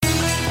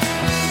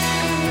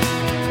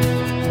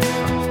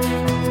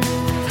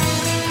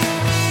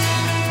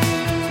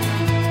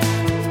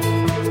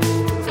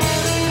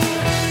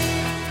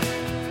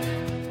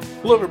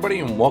Hello, everybody,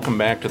 and welcome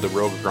back to the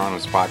Rogue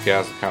Agronomist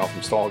Podcast with Kyle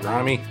from Stall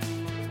Agronomy.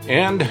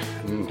 And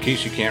in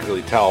case you can't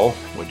really tell,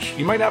 which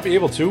you might not be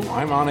able to,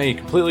 I'm on a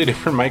completely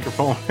different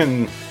microphone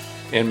and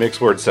mix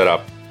board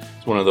setup.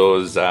 It's one of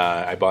those,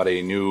 I bought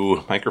a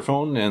new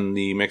microphone, and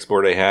the mix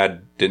board I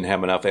had didn't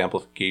have enough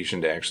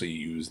amplification to actually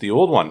use the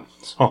old one.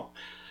 So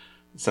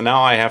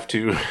now I had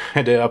to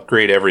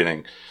upgrade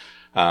everything.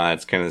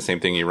 It's kind of the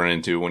same thing you run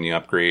into when you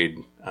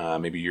upgrade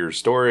maybe your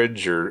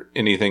storage or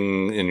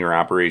anything in your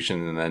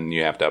operation, and then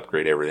you have to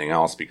upgrade everything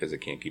else because it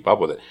can't keep up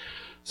with it.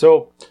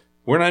 So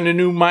we're on a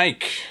new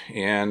mic,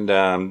 and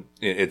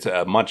it's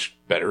a much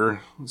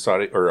better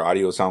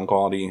audio sound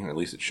quality, or at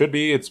least it should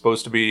be. It's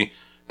supposed to be,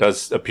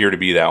 does appear to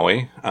be that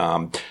way.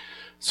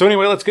 So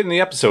anyway, let's get in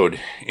the episode.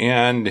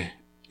 And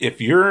if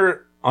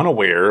you're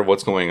unaware of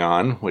what's going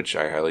on, which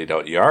I highly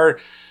doubt you are,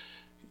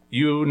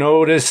 you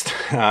noticed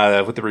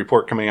with the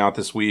report coming out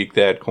this week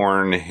that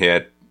corn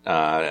hit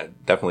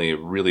definitely a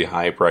really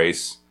high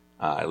price,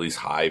 at least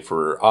high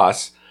for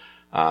us.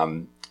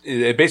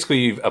 It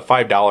basically a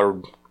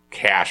 $5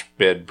 cash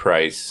bid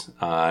price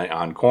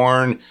on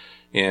corn,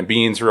 and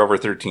beans are over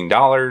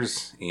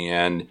 $13.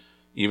 And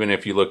even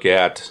if you look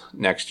at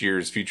next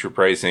year's future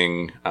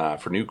pricing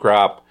for new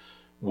crop,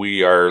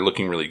 we are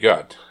looking really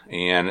good.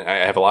 And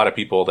I have a lot of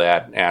people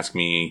that ask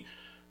me,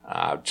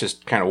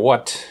 just kind of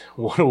what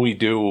do we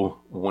do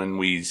when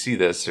we see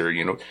this? Or,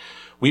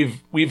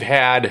 we've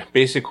had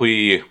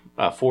basically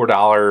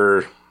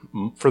 $4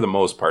 for the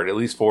most part, at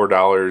least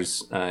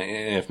 $4,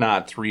 if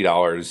not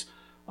 $3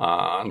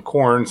 on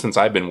corn since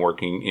I've been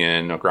working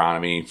in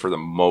agronomy for the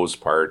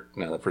most part.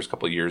 The first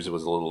couple of years it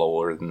was a little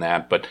lower than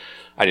that, but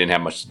I didn't have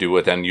much to do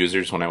with end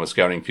users when I was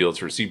scouting fields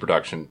for seed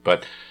production.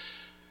 But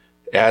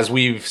as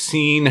we've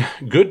seen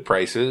good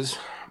prices,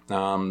 a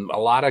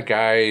lot of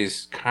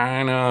guys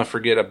kind of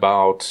forget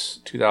about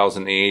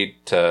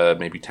 2008 to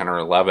maybe 10 or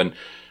 11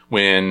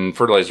 when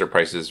fertilizer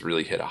prices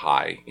really hit a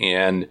high.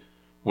 And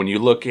when you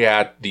look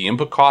at the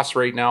input costs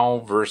right now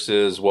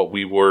versus what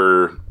we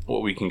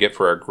can get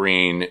for our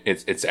grain,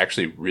 it's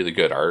actually really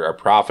good. Our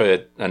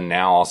profit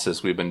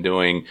analysis we've been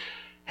doing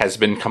has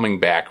been coming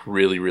back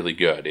really, really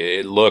good.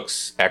 It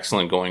looks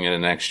excellent going into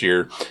next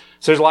year.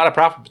 So there's a lot of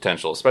profit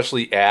potential,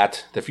 especially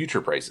at the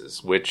future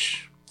prices,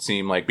 which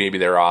seem like maybe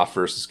they're off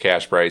versus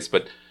cash price,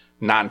 but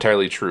not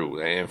entirely true.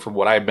 And from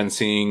what I've been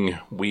seeing,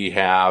 we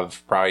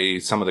have probably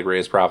some of the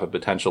greatest profit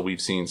potential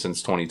we've seen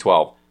since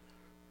 2012.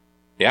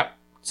 Yep,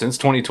 since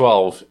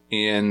 2012,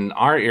 in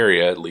our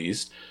area at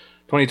least.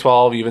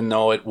 2012, even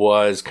though it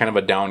was kind of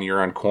a down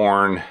year on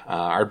corn,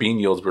 our bean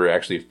yields were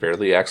actually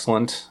fairly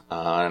excellent,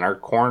 and our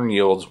corn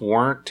yields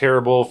weren't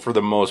terrible for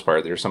the most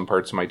part. There's some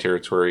parts of my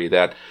territory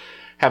that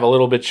have a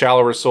little bit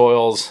shallower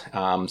soils,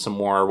 some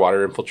more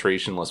water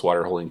infiltration, less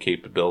water holding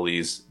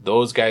capabilities.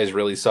 Those guys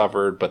really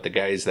suffered, but the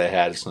guys that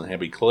had some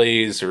heavy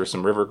clays or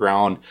some river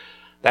ground,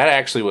 that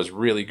actually was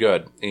really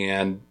good.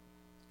 And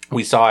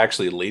we saw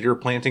actually later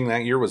planting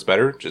that year was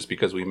better just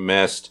because we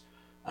missed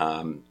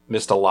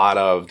a lot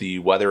of the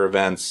weather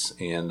events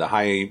and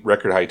the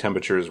record high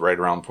temperatures right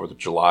around 4th of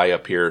July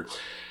up here.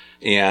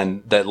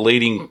 And that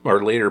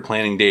later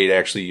planting date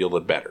actually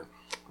yielded better.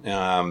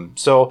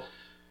 So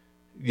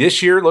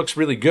this year looks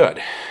really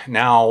good.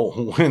 Now,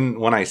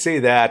 when I say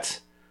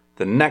that,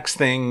 the next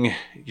thing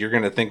you're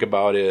going to think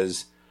about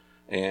is,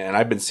 and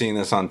I've been seeing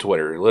this on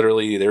Twitter,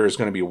 literally there's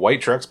going to be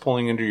white trucks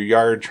pulling into your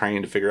yard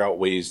trying to figure out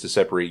ways to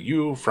separate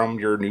you from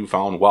your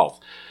newfound wealth.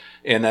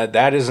 And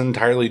that is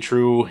entirely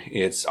true.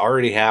 It's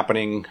already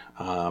happening.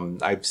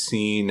 I've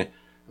seen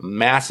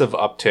massive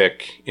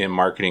uptick in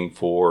marketing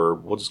for,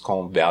 we'll just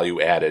call them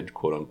value added,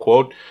 quote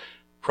unquote,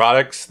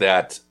 products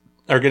that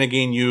are going to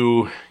gain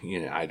you,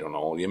 I don't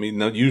know. I mean,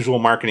 the usual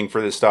marketing for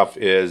this stuff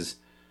is,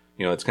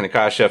 it's going to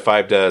cost you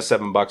 $5 to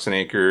 $7 an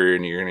acre,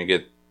 and you're going to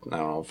get,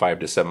 5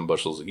 to 7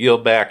 bushels of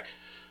yield back.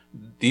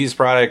 These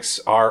products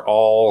are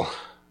all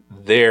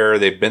there.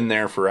 They've been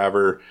there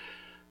forever.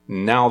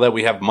 Now that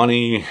we have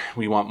money,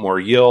 we want more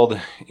yield,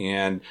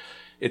 and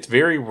it's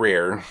very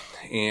rare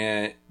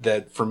and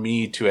that for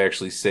me to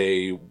actually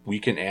say we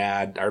can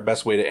add, our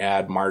best way to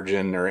add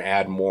margin or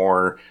add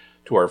more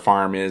to our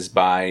farm is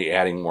by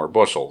adding more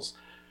bushels,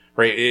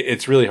 right?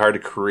 It's really hard to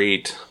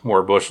create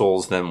more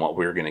bushels than what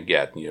we're going to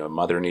get.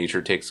 Mother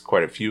Nature takes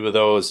quite a few of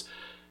those,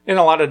 and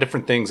a lot of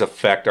different things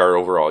affect our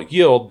overall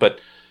yield.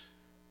 But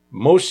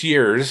most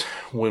years,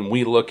 when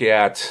we look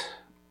at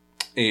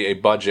a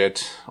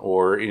budget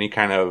or any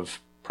kind of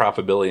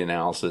profitability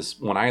analysis,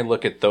 when I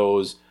look at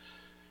those,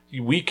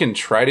 we can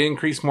try to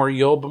increase more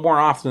yield, but more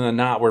often than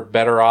not, we're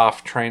better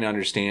off trying to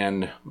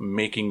understand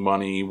making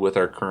money with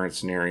our current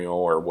scenario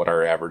or what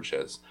our average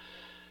is.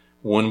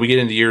 When we get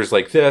into years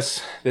like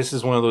this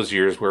is one of those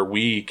years where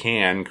we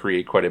can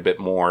create quite a bit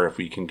more if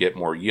we can get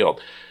more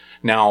yield.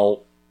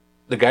 Now,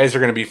 the guys are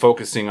going to be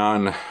focusing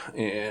on,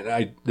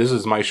 and this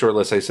is my short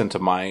list I sent to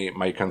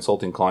my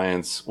consulting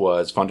clients,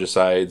 was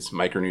fungicides,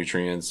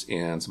 micronutrients,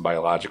 and some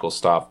biological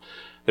stuff.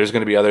 There's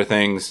going to be other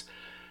things.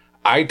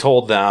 I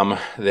told them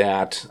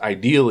that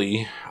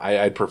ideally,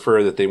 I'd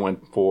prefer that they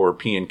went for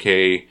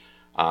P&K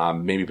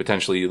maybe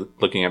potentially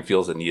looking at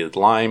fields that needed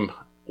lime,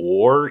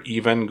 or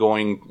even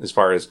going as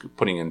far as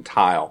putting in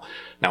tile.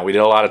 Now, we did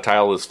a lot of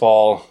tile this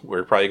fall.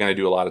 We're probably going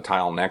to do a lot of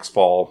tile next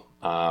fall.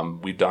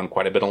 We've done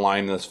quite a bit of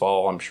lime this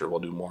fall. I'm sure we'll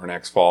do more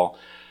next fall.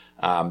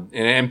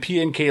 And P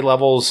and K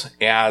levels,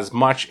 as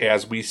much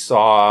as we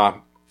saw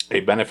a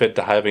benefit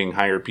to having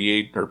higher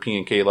pH or P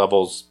and K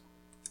levels,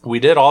 we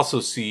did also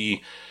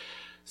see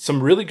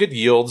some really good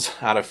yields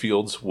out of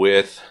fields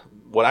with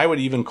what I would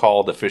even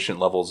call deficient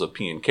levels of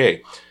P and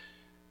K.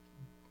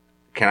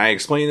 Can I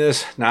explain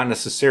this? Not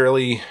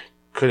necessarily.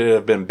 Could it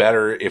have been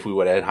better if we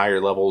would have had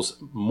higher levels?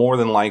 More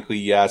than likely,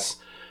 yes.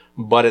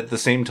 But at the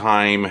same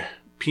time,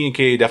 P and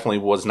K definitely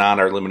was not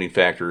our limiting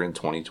factor in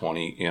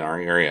 2020 in our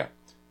area.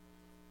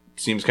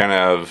 Seems kind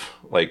of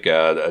like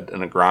an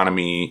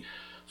agronomy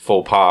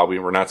faux pas. We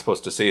were not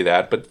supposed to say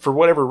that. But for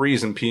whatever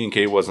reason, P and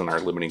K wasn't our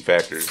limiting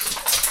factors.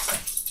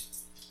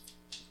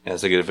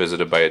 As I get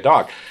visited by a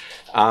dog.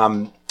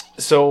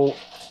 So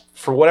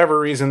for whatever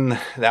reason,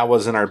 that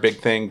wasn't our big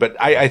thing. But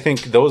I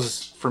think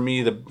those, for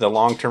me, the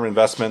long-term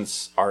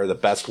investments are the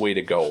best way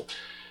to go.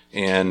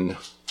 And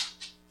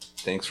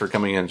thanks for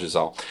coming in,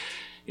 Giselle.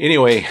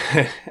 Anyway,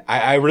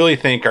 I really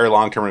think our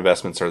long-term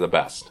investments are the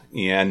best.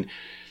 And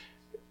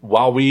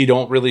while we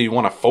don't really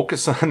want to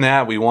focus on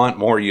that, we want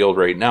more yield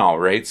right now,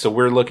 right? So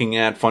we're looking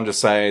at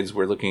fungicides.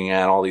 We're looking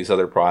at all these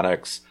other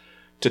products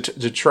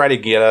to try to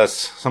get us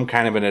some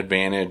kind of an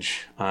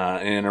advantage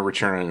and a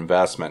return on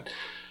investment.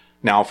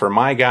 Now, for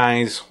my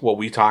guys, what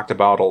we talked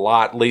about a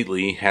lot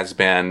lately has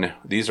been,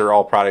 these are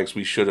all products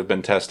we should have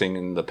been testing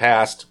in the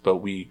past, but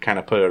we kind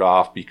of put it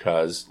off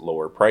because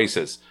lower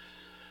prices.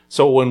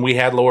 So when we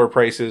had lower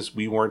prices,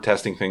 we weren't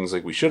testing things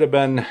like we should have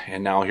been.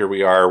 And now here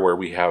we are where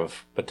we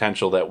have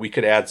potential that we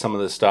could add some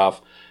of this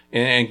stuff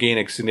and gain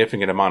a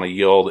significant amount of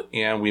yield.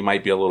 And we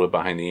might be a little bit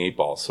behind the 8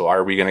 ball. So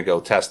are we going to go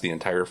test the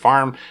entire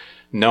farm?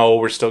 No,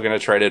 we're still going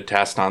to try to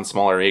test on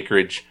smaller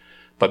acreage.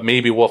 But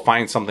maybe we'll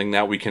find something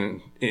that we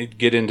can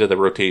get into the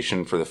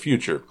rotation for the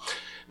future.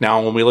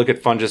 Now, when we look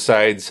at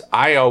fungicides,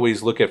 I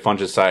always look at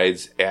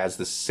fungicides as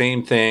the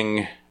same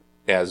thing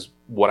as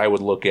what I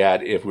would look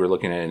at if we were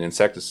looking at an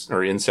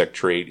insect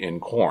trait in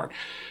corn.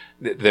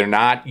 They're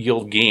not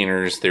yield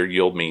gainers, they're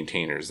yield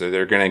maintainers.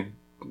 They're going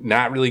to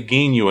not really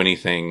gain you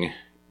anything,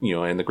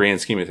 in the grand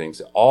scheme of things.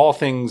 All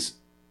things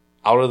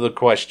out of the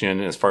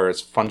question as far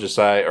as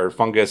fungicide or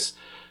fungus,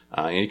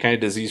 any kind of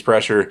disease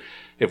pressure.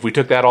 If we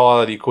took that all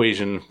out of the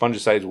equation,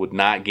 fungicides would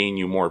not gain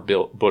you more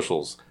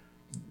bushels.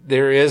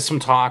 There is some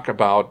talk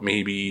about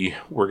maybe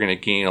we're going to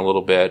gain a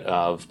little bit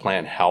of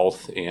plant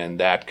health and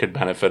that could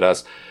benefit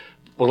us.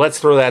 Well, let's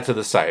throw that to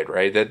the side,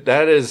 right?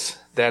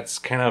 That's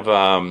kind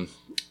of,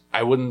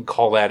 I wouldn't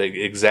call that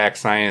exact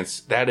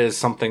science. That is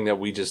something that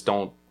we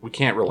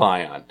can't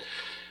rely on.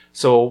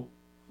 So,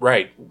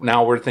 right,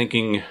 now we're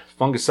thinking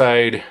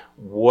fungicide,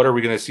 what are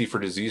we going to see for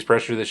disease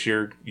pressure this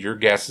year? Your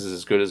guess is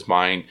as good as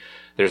mine.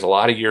 There's a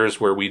lot of years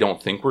where we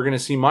don't think we're going to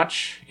see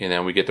much, and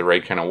then we get the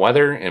right kind of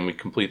weather, and we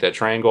complete that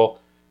triangle,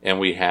 and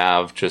we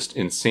have just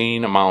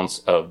insane amounts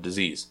of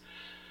disease.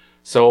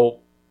 So,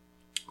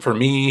 for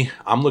me,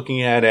 I'm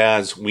looking at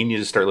as we need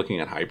to start looking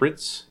at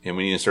hybrids, and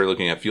we need to start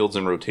looking at fields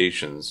and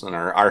rotations. And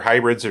our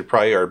hybrids are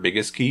probably our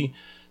biggest key.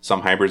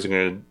 Some hybrids are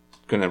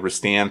going to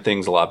withstand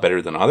things a lot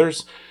better than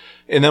others.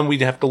 And then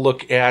we'd have to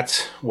look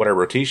at what our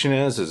rotation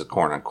is. Is it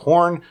corn on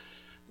corn?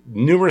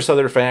 Numerous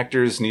other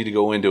factors need to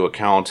go into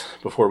account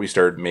before we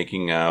start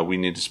making, we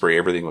need to spray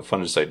everything with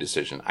fungicide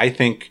decision. I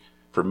think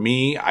for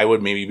me, I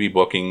would maybe be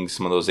booking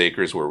some of those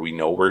acres where we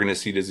know we're going to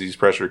see disease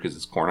pressure because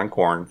it's corn on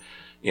corn,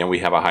 and we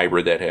have a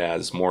hybrid that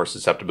has more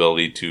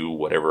susceptibility to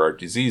whatever our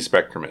disease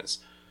spectrum is.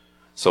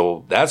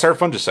 So that's our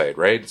fungicide,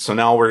 right? So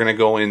now we're going to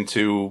go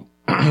into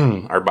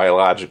our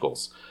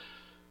biologicals.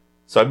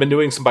 So I've been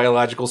doing some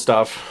biological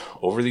stuff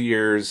over the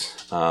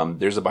years.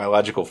 There's a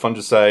biological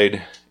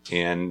fungicide,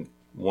 and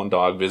one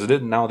dog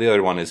visited, and now the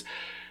other one is,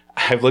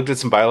 I've looked at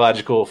some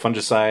biological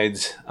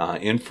fungicides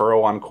in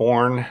furrow on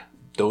corn.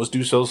 Those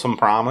do show some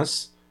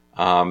promise.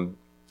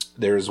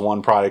 There's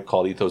one product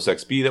called Ethos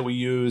XB that we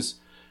use.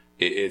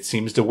 It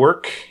seems to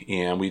work,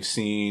 and we've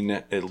seen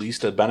at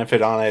least a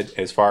benefit on it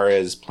as far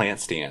as plant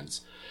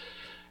stands.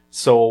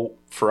 So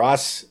for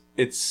us,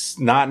 it's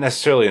not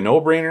necessarily a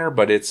no-brainer,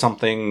 but it's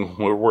something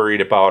we're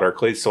worried about our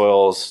clay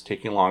soils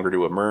taking longer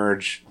to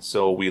emerge.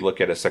 So we look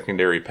at a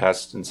secondary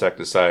pest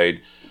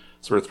insecticide.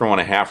 So we're throwing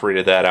a half rate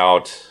of that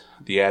out.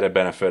 The added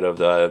benefit of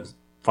the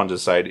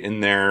fungicide in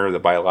there, the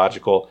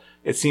biological,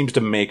 it seems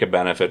to make a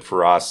benefit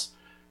for us.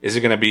 Is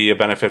it going to be a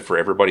benefit for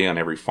everybody on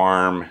every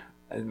farm?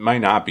 It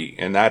might not be,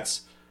 and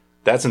that's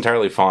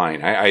entirely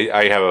fine.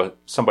 I have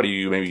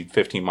somebody maybe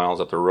 15 miles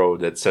up the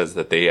road that says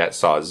that they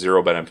saw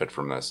zero benefit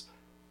from this.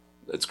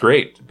 It's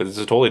great, but it's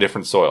a totally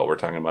different soil. We're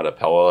talking about a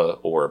Pella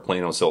or a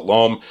Plano silt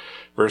loam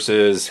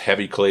versus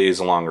heavy clays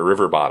along the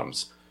river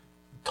bottoms.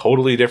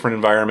 Totally different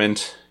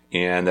environment,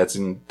 and that's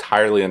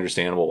entirely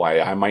understandable why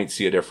I might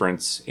see a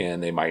difference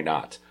and they might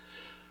not.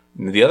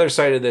 The other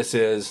side of this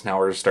is, now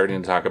we're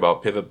starting to talk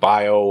about Pivot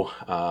Bio.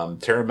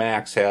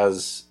 TerraMax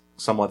has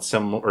somewhat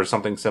similar or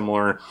something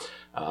similar.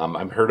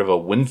 I've heard of a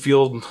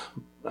Winfield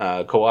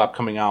co-op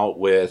coming out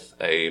with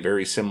a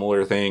very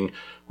similar thing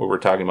where we're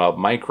talking about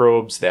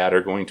microbes that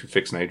are going to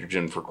fix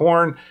nitrogen for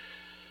corn.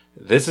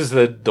 This is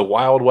the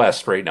Wild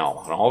West right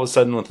now. And all of a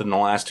sudden, within the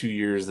last 2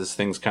 years, this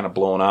thing's kind of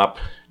blown up.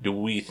 Do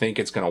we think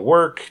it's going to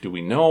work? Do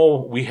we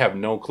know? We have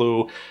no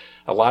clue.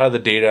 A lot of the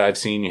data I've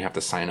seen, you have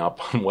to sign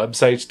up on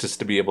websites just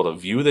to be able to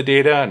view the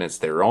data, and it's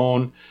their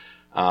own.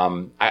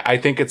 I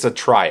think it's a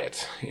try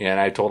it. And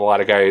I told a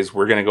lot of guys,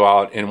 we're going to go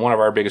out, and one of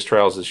our biggest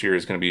trials this year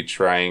is going to be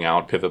trying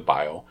out Pivot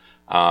Bio.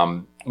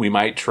 We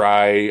might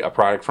try a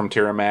product from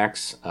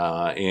TerraMax,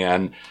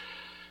 and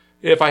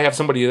if I have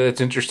somebody that's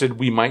interested,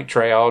 we might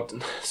try out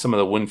some of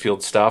the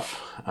Winfield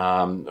stuff,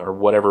 or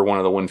whatever one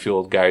of the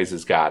Winfield guys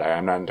has got.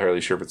 I'm not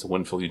entirely sure if it's a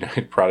Winfield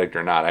United product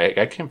or not.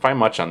 I can't find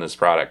much on this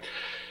product.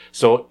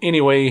 So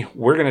anyway,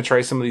 we're going to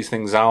try some of these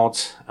things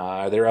out.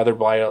 There are other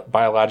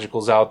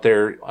biologicals out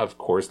there. Of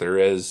course there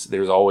is.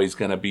 There's always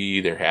going to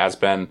be. There has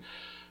been.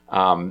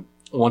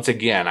 Once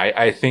again,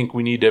 I think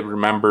we need to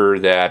remember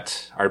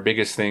that our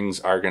biggest things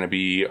are going to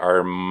be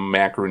our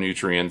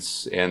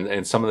macronutrients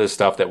and some of the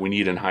stuff that we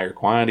need in higher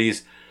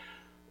quantities.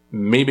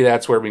 Maybe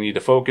that's where we need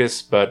to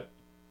focus, but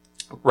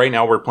right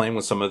now we're playing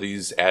with some of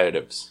these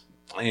additives.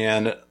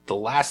 And the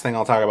last thing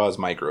I'll talk about is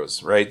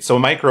micros, right? So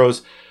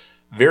micros,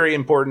 very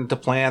important to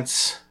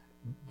plants,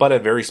 but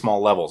at very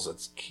small levels.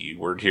 Its key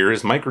word here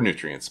is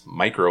micronutrients.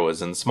 Micro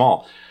is in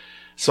small.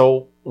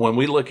 So when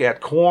we look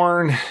at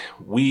corn,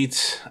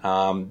 wheat,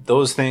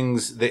 those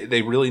things,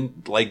 they really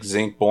like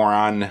zinc,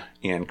 boron,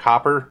 and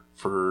copper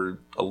for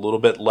a little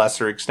bit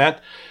lesser extent.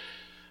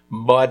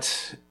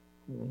 But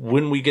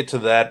when we get to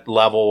that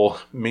level,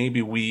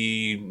 maybe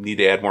we need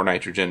to add more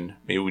nitrogen.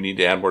 Maybe we need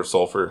to add more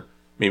sulfur.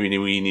 Maybe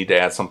we need to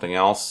add something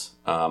else.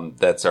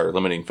 That's our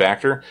limiting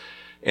factor.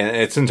 And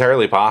it's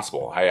entirely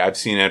possible. I've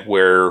seen it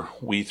where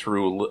we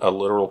threw a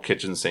literal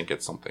kitchen sink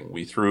at something.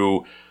 We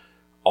threw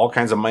all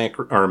kinds of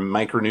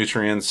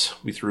micronutrients.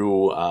 We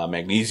threw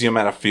magnesium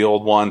at a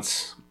field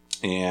once,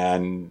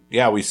 and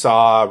yeah, we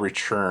saw a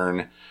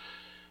return.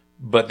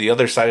 But the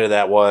other side of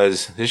that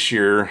was this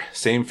year,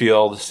 same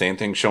field, same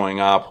thing showing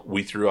up.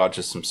 We threw out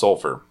just some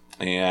sulfur,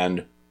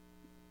 and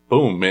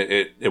boom,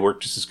 it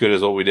worked just as good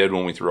as what we did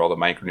when we threw all the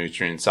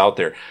micronutrients out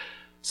there.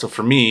 So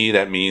for me,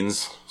 that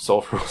means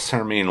sulfur was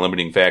our main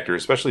limiting factor,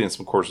 especially in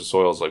some coarser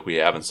soils like we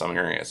have in some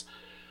areas.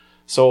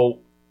 So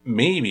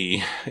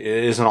maybe it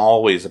isn't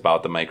always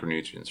about the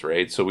micronutrients,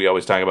 right? So we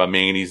always talk about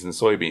manganese in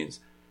soybeans.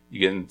 You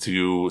get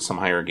into some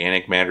higher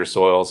organic matter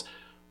soils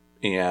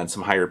and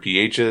some higher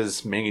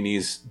pHs.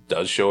 Manganese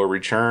does show a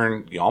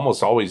return. You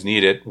almost always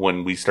need it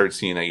when we start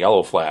seeing a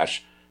yellow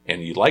flash,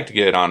 and you'd like to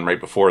get it on right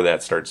before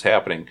that starts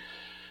happening.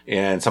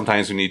 And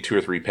sometimes we need 2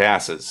 or 3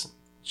 passes.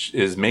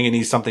 Is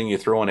manganese something you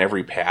throw in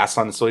every pass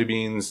on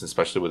soybeans,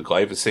 especially with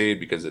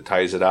glyphosate, because it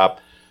ties it up?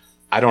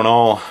 I don't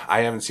know.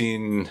 I've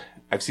seen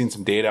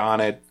some data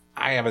on it.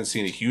 I haven't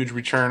seen a huge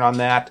return on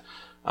that.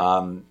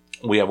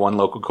 We have one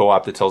local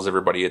co-op that tells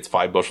everybody it's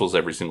 5 bushels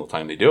every single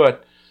time they do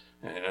it.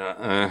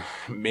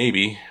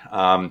 Maybe.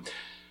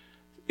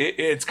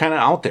 It's kind of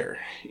out there.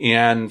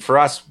 And for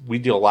us, we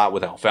deal a lot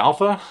with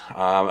alfalfa.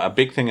 A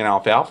big thing in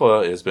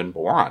alfalfa has been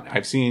boron.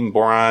 I've seen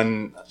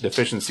boron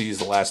deficiencies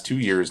the last 2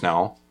 years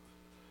now,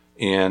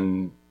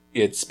 and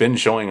it's been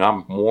showing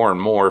up more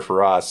and more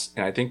for us.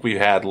 And I think we've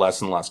had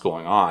less and less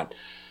going on.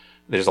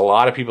 There's a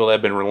lot of people that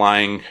have been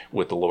relying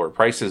with the lower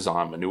prices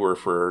on manure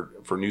for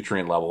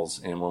nutrient levels.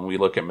 And when we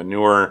look at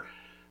manure,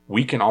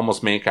 we can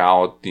almost make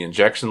out the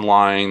injection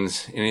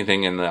lines,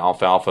 anything in the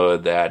alfalfa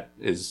that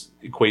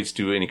equates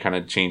to any kind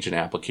of change in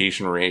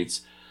application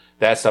rates.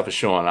 That stuff is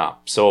showing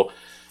up. So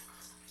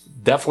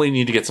definitely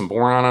need to get some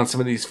boron on some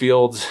of these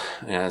fields.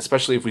 And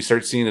especially if we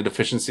start seeing a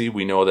deficiency,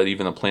 we know that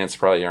even the plants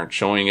probably aren't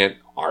showing it,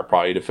 are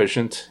probably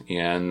deficient.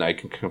 And I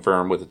can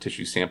confirm with a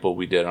tissue sample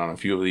we did on a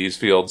few of these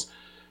fields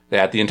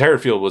that the entire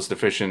field was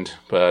deficient,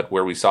 but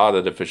where we saw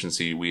the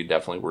deficiency, we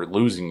definitely were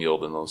losing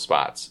yield in those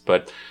spots.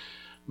 But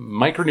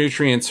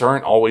micronutrients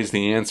aren't always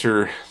the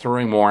answer.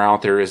 Throwing more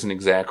out there isn't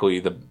exactly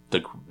the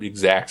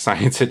exact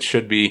science it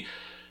should be.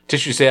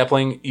 Tissue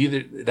sapling,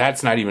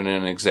 that's not even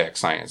an exact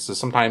science. So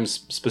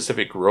sometimes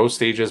specific growth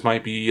stages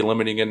might be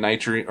limiting in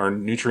nitrogen or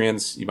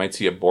nutrients. You might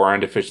see a boron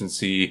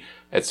deficiency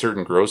at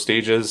certain growth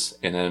stages,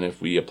 and then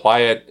if we apply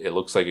it, it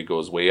looks like it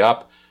goes way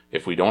up.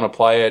 If we don't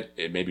apply it,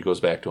 it maybe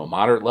goes back to a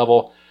moderate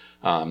level.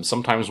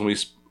 Sometimes when we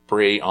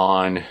spray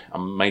on a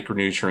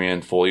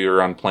micronutrient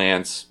foliar on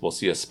plants, we'll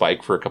see a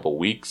spike for a couple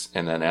weeks.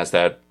 And then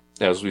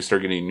as we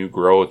start getting new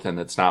growth and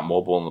it's not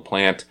mobile in the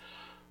plant,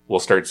 we'll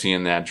start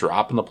seeing that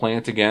drop in the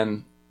plant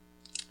again.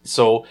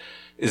 So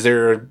is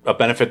there a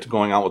benefit to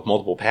going out with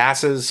multiple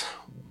passes?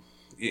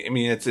 I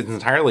mean, it's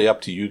entirely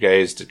up to you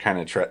guys to kind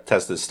of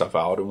test this stuff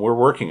out. And we're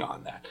working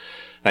on that.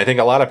 And I think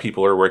a lot of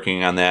people are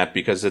working on that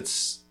because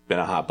it's been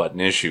a hot button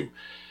issue.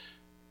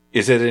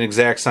 Is it an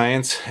exact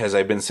science? As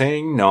I've been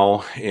saying,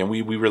 no. And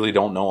we really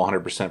don't know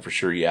 100% for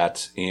sure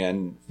yet.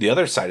 And the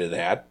other side of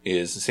that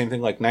is the same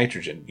thing like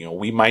nitrogen.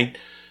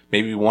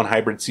 Maybe one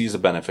hybrid sees a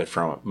benefit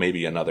from it,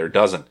 maybe another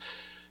doesn't.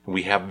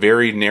 We have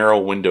very narrow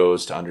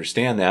windows to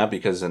understand that,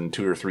 because in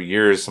 2 or 3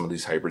 years, some of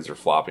these hybrids are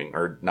flopping,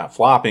 or not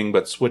flopping,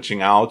 but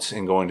switching out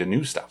and going to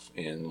new stuff.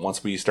 And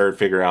once we start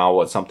figuring out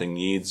what something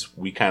needs,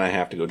 we kind of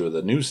have to go to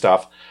the new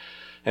stuff.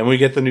 And we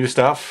get the new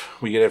stuff,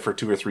 we get it for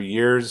 2 or 3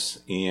 years,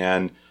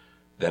 and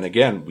then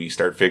again, we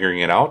start figuring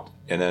it out,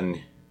 and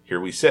then here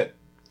we sit.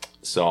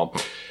 So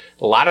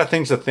a lot of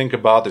things to think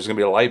about. There's going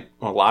to be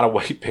a lot of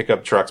white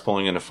pickup trucks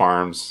pulling into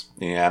farms.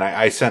 And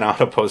I sent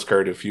out a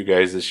postcard to a few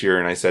guys this year,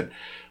 and I said,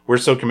 we're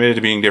so committed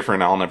to being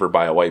different, I'll never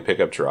buy a white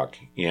pickup truck.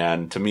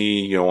 And to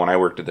me, when I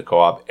worked at the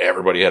co-op,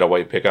 everybody had a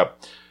white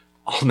pickup.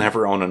 I'll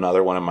never own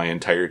another one in my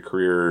entire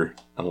career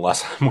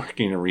unless I'm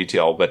working in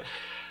retail. But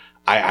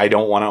I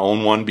don't want to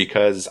own one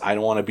because I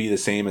don't want to be the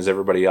same as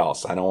everybody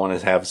else. I don't want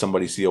to have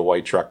somebody see a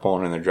white truck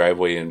pulling in their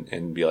driveway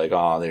and be like,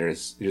 oh,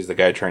 here's the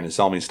guy trying to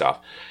sell me stuff.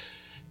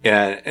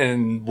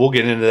 And we'll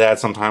get into that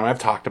sometime. I've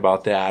talked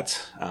about that.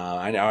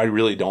 I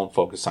really don't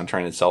focus on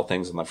trying to sell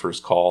things on the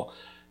first call.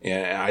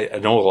 And I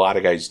know a lot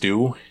of guys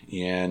do.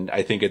 And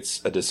I think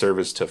it's a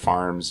disservice to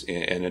farms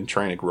and in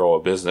trying to grow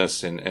a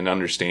business and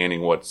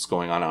understanding what's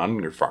going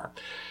on your farm.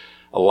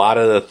 A lot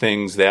of the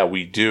things that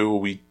we do,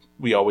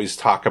 we always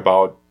talk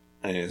about,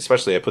 and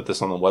especially I put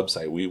this on the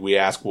website. We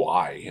ask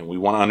why, and we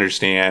want to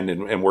understand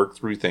and work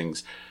through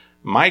things.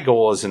 My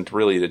goal isn't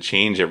really to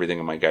change everything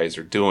that my guys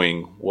are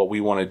doing. What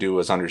we want to do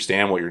is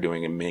understand what you're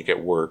doing and make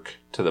it work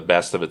to the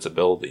best of its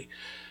ability.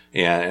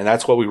 And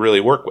that's what we really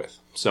work with.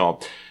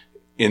 So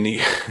in the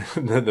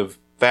the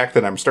fact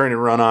that I'm starting to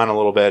run on a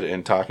little bit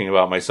and talking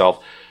about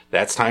myself,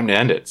 that's time to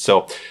end it.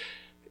 So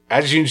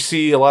as you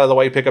see a lot of the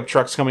white pickup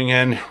trucks coming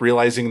in,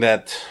 realizing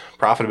that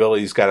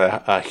profitability's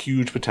got a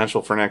huge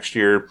potential for next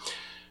year,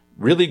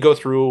 really go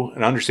through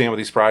and understand what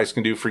these products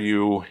can do for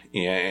you,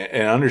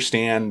 and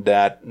understand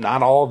that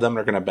not all of them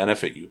are going to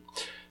benefit you.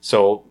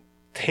 So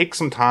take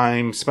some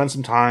time, spend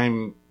some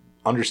time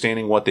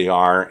understanding what they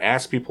are,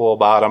 ask people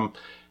about them,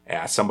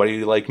 ask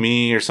somebody like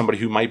me or somebody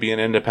who might be an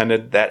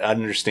independent that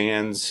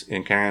understands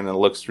and kind of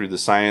looks through the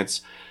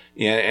science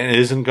and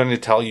isn't going to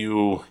tell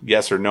you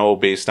yes or no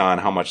based on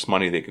how much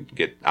money they can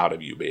get out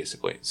of you,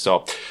 basically.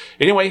 So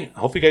anyway,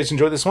 hope you guys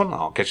enjoyed this one.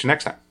 I'll catch you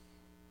next time.